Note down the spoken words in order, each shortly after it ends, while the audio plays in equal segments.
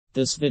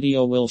This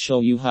video will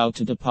show you how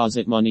to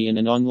deposit money in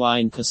an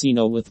online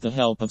casino with the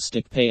help of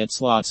SticPay at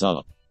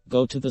SlotsUp.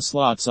 Go to the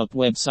SlotsUp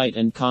website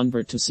and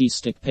convert to see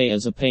SticPay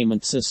as a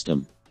payment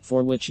system,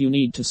 for which you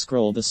need to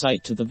scroll the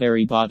site to the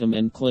very bottom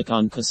and click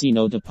on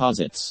Casino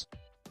Deposits.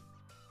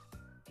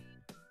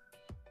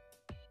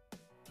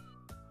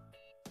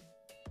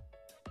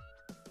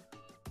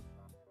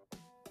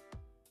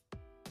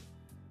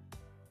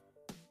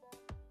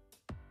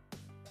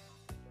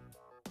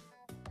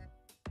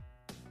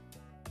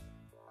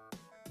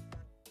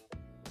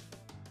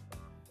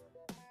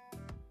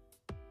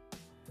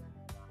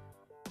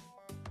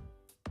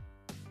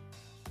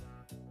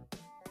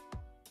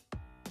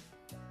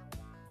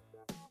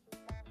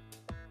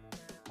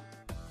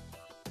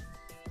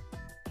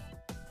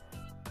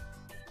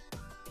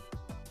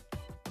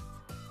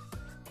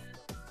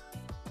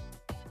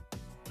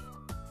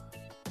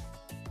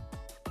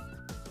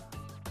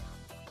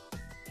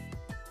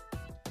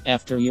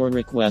 After your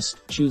request,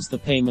 choose the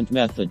payment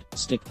method,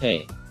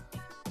 SticPay.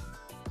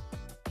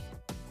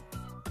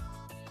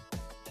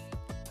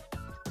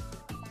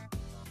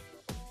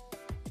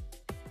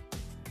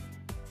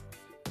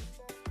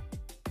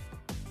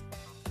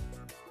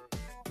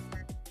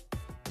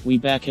 We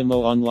back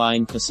IMO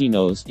online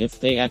casinos if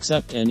they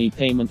accept any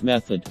payment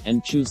method,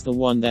 and choose the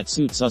one that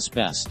suits us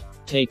best.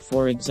 Take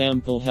for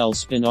example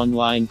Hellspin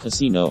Online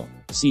Casino.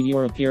 See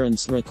your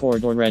appearance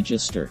record or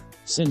register.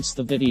 Since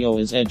the video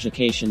is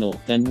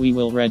educational, then we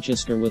will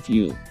register with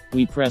you.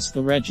 We press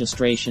the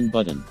registration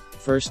button.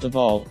 First of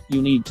all,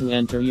 you need to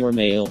enter your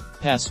mail,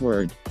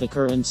 password, the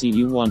currency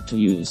you want to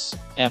use.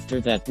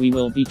 After that we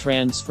will be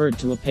transferred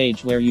to a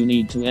page where you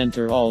need to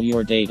enter all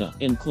your data,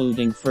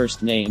 including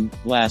first name,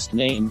 last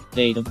name,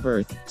 date of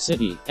birth,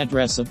 city,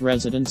 address of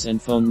residence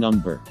and phone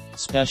number.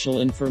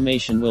 Special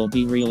information will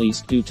be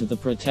released due to the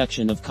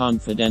protection of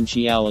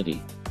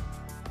confidentiality.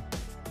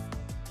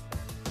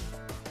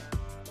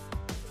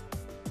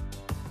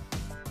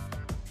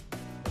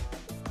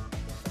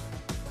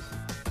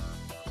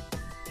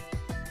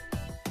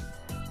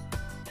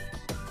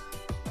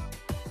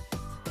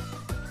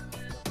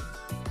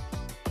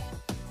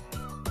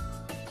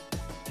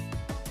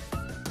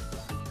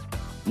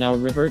 Now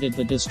reverted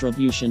the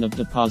distribution of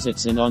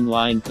deposits in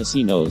online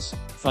casinos.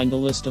 Find a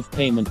list of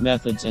payment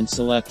methods and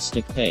select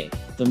SticPay.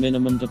 The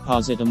minimum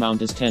deposit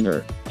amount is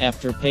 $10.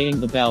 After paying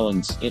the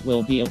balance, it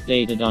will be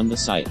updated on the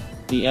site.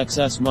 The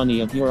excess money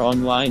of your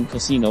online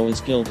casino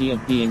is guilty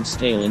of being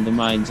stale in the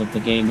minds of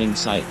the gaming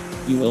site.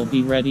 You will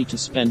be ready to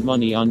spend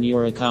money on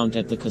your account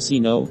at the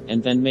casino,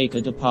 and then make a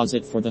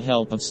deposit for the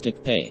help of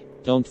SticPay.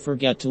 Don't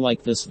forget to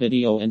like this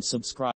video and subscribe.